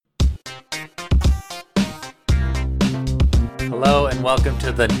Hello and welcome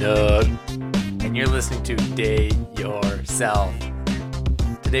to the Nook, and you're listening to Date Yourself.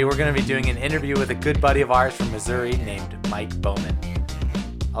 Today we're going to be doing an interview with a good buddy of ours from Missouri named Mike Bowman.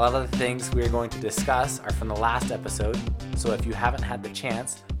 A lot of the things we are going to discuss are from the last episode, so if you haven't had the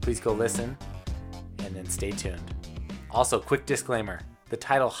chance, please go listen and then stay tuned. Also, quick disclaimer, the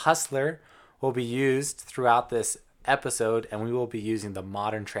title Hustler will be used throughout this episode, and we will be using the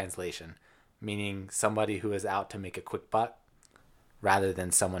modern translation, meaning somebody who is out to make a quick buck rather than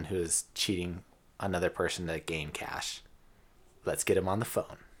someone who is cheating another person to gain cash. Let's get him on the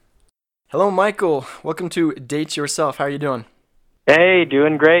phone. Hello, Michael. Welcome to Date Yourself. How are you doing? Hey,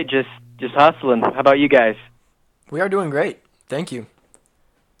 doing great. Just hustling. How about you guys? We are doing great. Thank you.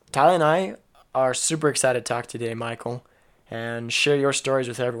 Tyler and I are super excited to talk today, Michael, and share your stories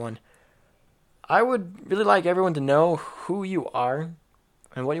with everyone. I would really like everyone to know who you are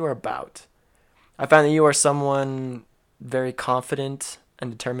and what you are about. I find that you are someone very confident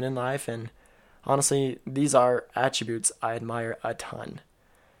and determined in life, and honestly, these are attributes I admire a ton.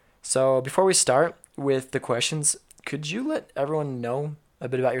 So before we start with the questions, could you let everyone know a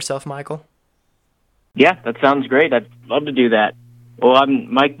bit about yourself, Michael? Yeah, that sounds great. I'd love to do that. Well,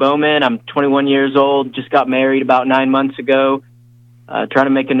 I'm Mike Bowman. I'm 21 years old, just got married about 9 months ago, trying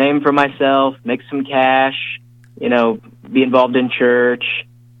to make a name for myself, make some cash, be involved in church.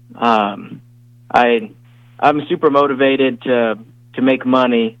 I'm super motivated to make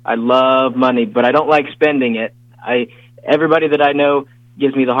money. I love money, but I don't like spending it. Everybody that I know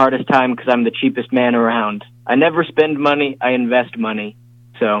gives me the hardest time because I'm the cheapest man around. I never spend money. I invest money.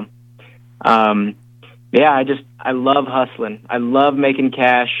 So, I love hustling. I love making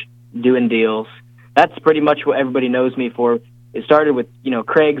cash, doing deals. That's pretty much what everybody knows me for. It started with,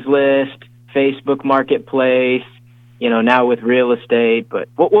 Craigslist, Facebook Marketplace, now with real estate, but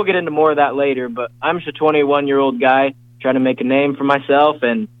we'll get into more of that later. But I'm just a 21-year-old guy trying to make a name for myself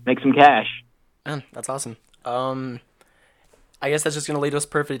and make some cash. Man, that's awesome. I guess that's just going to lead us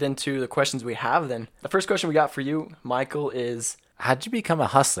perfect into the questions we have then. The first question we got for you, Michael, is... How'd you become a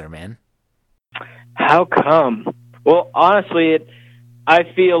hustler, man? How come? Well, honestly,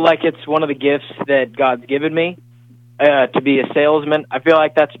 I feel like it's one of the gifts that God's given me, to be a salesman. I feel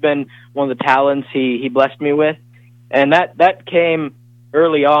like that's been one of the talents he blessed me with. And that came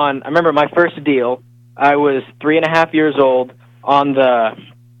early on. I remember my first deal. I was 3.5 years old on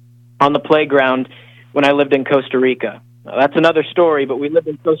the playground when I lived in Costa Rica. Now, that's another story, but we lived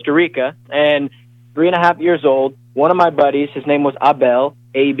in Costa Rica, and 3.5 years old, one of my buddies, his name was Abel,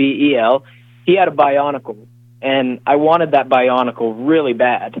 A-B-E-L, he had a Bionicle, and I wanted that Bionicle really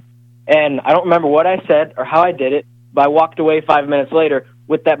bad. And I don't remember what I said or how I did it, but I walked away 5 minutes later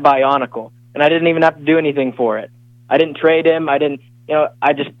with that Bionicle, and I didn't even have to do anything for it. I didn't trade him. I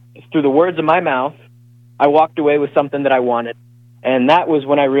just, through the words of my mouth, I walked away with something that I wanted. And that was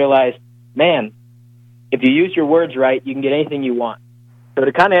when I realized, man, if you use your words right, you can get anything you want. So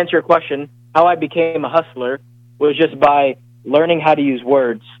to kind of answer your question, how I became a hustler was just by learning how to use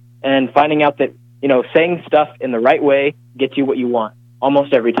words and finding out that, saying stuff in the right way gets you what you want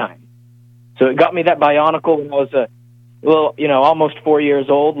almost every time. So it got me that Bionicle when I was a little, almost 4 years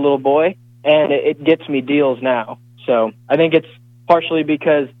old, little boy, and it gets me deals now. So I think it's partially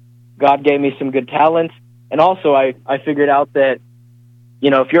because God gave me some good talents, and also I figured out that,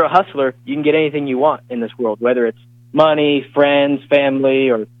 if you're a hustler, you can get anything you want in this world, whether it's money, friends,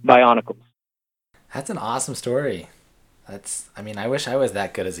 family, or Bionicles. That's an awesome story. I wish I was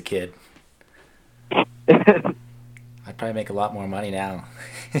that good as a kid. I'd probably make a lot more money now.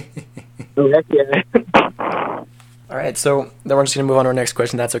 Oh, heck yeah. All right, so then we're just going to move on to our next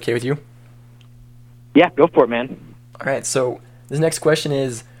question. That's okay with you? Yeah, go for it, man. All right, so this next question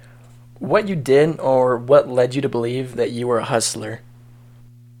is, what you did or what led you to believe that you were a hustler?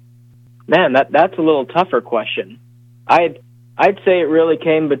 Man, that's a little tougher question. I'd say it really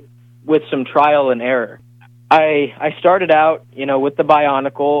came with some trial and error. I started out, with the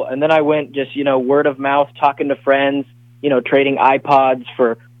Bionicle, and then I went just, word of mouth, talking to friends, trading iPods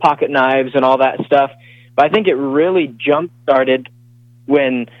for pocket knives and all that stuff. But I think it really jump-started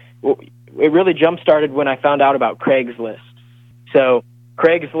when I found out about Craigslist. So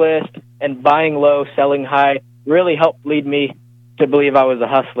Craigslist and buying low, selling high really helped lead me to believe I was a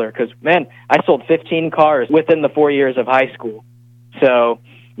hustler because, man, I sold 15 cars within the 4 years of high school. So,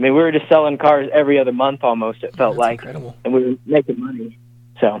 we were just selling cars every other month almost, it felt like. Incredible. And we were making money.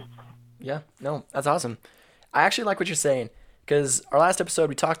 So, yeah, no, that's awesome. I actually like what you're saying because our last episode,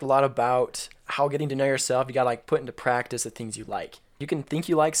 we talked a lot about how getting to know yourself, you got to put into practice the things you like. You can think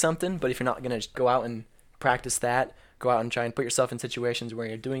you like something, but if you're not going to go out and practice that, go out and try and put yourself in situations where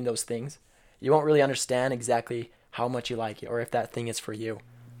you're doing those things, you won't really understand exactly how much you like it or if that thing is for you.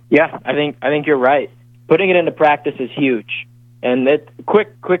 Yeah, I think you're right. Putting it into practice is huge. And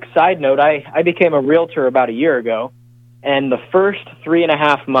quick side note, I became a realtor about a year ago, and the first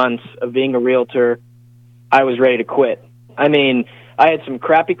 3.5 months of being a realtor, I was ready to quit. I mean, I had some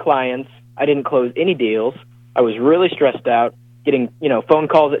crappy clients. I didn't close any deals. I was really stressed out, getting, phone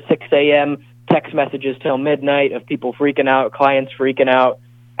calls at 6 a.m., text messages till midnight of people freaking out, clients freaking out,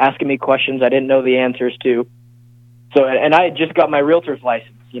 asking me questions I didn't know the answers to. So, and I had just got my realtor's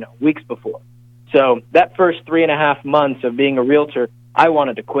license, weeks before. So that first 3.5 months of being a realtor, I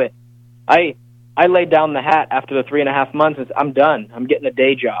wanted to quit. I laid down the hat after the 3.5 months and said, I'm done. I'm getting a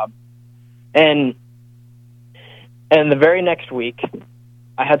day job. And the very next week,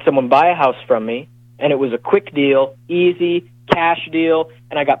 I had someone buy a house from me, and it was a quick deal, easy, cash deal,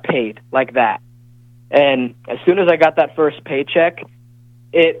 and I got paid like that. And as soon as I got that first paycheck,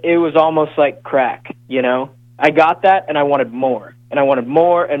 it was almost like crack, I got that, and I wanted more, and I wanted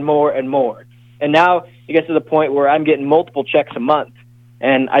more and more and more. And now it gets to the point where I'm getting multiple checks a month,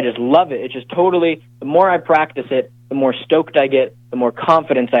 and I just love it. It's just totally, the more I practice it, the more stoked I get, the more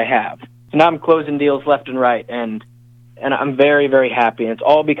confidence I have. So now I'm closing deals left and right, and I'm very, very happy. And it's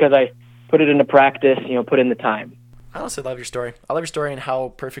all because I put it into practice, put in the time. I honestly love your story. I love your story and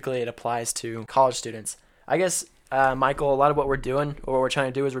how perfectly it applies to college students. I guess, Michael, a lot of what we're doing, or what we're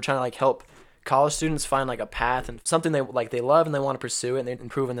trying to do, is we're trying to help college students find a path and something they love and they want to pursue it and they're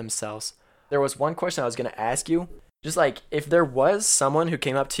improving themselves. There was one question I was going to ask you, just if there was someone who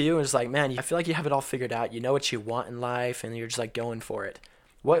came up to you and was like, man, I feel like you have it all figured out, you know what you want in life, and you're just going for it.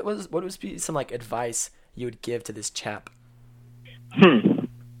 What would be some advice you would give to this chap?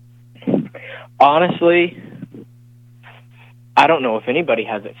 Honestly, I don't know if anybody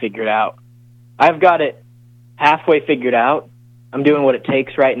has it figured out. I've got it halfway figured out. I'm doing what it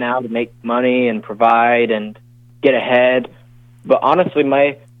takes right now to make money and provide and get ahead. But honestly,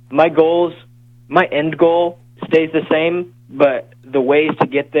 my end goal stays the same, but the ways to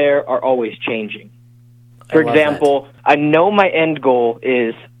get there are always changing. For example, I know my end goal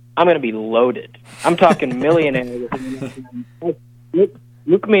is I'm going to be loaded. I'm talking millionaire.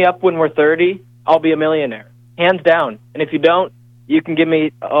 Look me up when we're 30, I'll be a millionaire. Hands down. And if you don't, you can give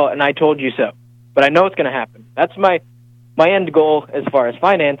me, and I told you so. But I know it's going to happen. That's my end goal as far as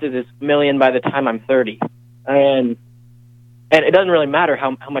finances is $1 million by the time I'm 30. And it doesn't really matter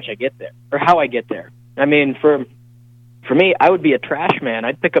how much I get there or how I get there. I mean, for me, I would be a trash man.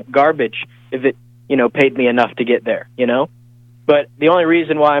 I'd pick up garbage if it, paid me enough to get there, But the only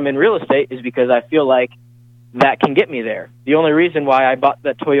reason why I'm in real estate is because I feel like that can get me there. The only reason why I bought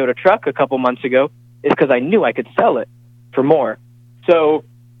that Toyota truck a couple months ago is because I knew I could sell it for more. So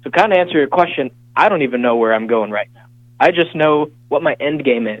to kind of answer your question, I don't even know where I'm going right now. I just know what my end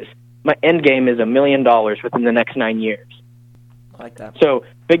game is. My end game is $1 million within the next 9 years. I like that. So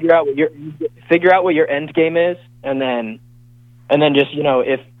figure out what your end game is, and then just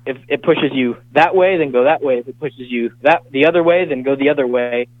if it pushes you that way, then go that way. If it pushes you the other way, then go the other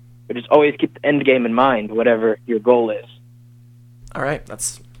way. But just always keep the end game in mind, whatever your goal is. All right,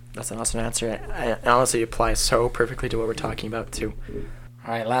 that's an awesome answer. It honestly applies so perfectly to what we're talking about too.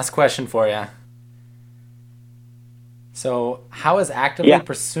 All right, last question for you. So, how has actively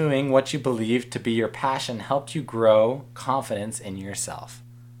pursuing what you believe to be your passion helped you grow confidence in yourself?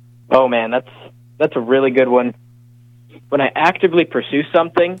 Oh man, that's a really good one. When I actively pursue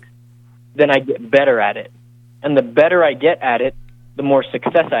something, then I get better at it. And the better I get at it, the more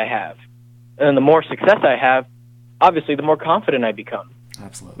success I have. And the more success I have, obviously the more confident I become.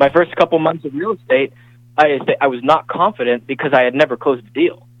 Absolutely. My first couple months of real estate, I was not confident because I had never closed a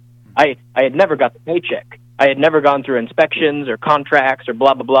deal. I had never got the paycheck. I had never gone through inspections or contracts or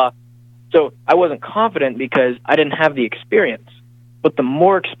blah, blah, blah. So I wasn't confident because I didn't have the experience. But the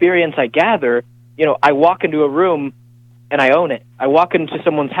more experience I gather, I walk into a room and I own it. I walk into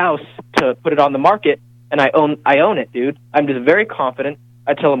someone's house to put it on the market, and I own it, dude. I'm just very confident.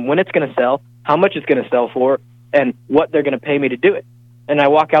 I tell them when it's going to sell, how much it's going to sell for, and what they're going to pay me to do it. And I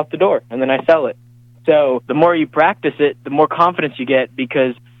walk out the door, and then I sell it. So the more you practice it, the more confidence you get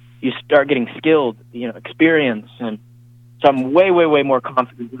because you start getting skilled, experience. And so I'm way, way, way more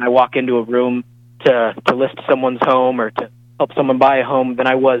confident when I walk into a room to list someone's home or to help someone buy a home than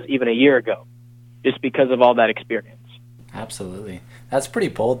I was even a year ago, just because of all that experience. Absolutely. That's pretty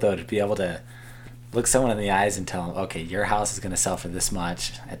bold, though, to be able to look someone in the eyes and tell them, okay, your house is going to sell for this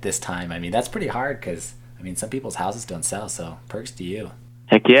much at this time. I mean, that's pretty hard because, some people's houses don't sell, so perks to you.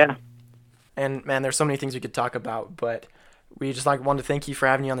 Heck yeah. And, man, there's so many things we could talk about, but we just wanted to thank you for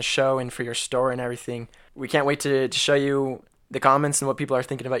having you on the show and for your story and everything. We can't wait to show you the comments and what people are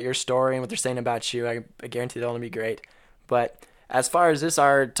thinking about your story and what they're saying about you. I guarantee they're going to be great. But as far as this,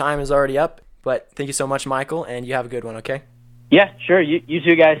 our time is already up. But thank you so much, Michael, and you have a good one, okay? Yeah, sure. You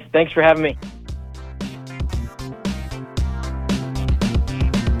too, guys. Thanks for having me.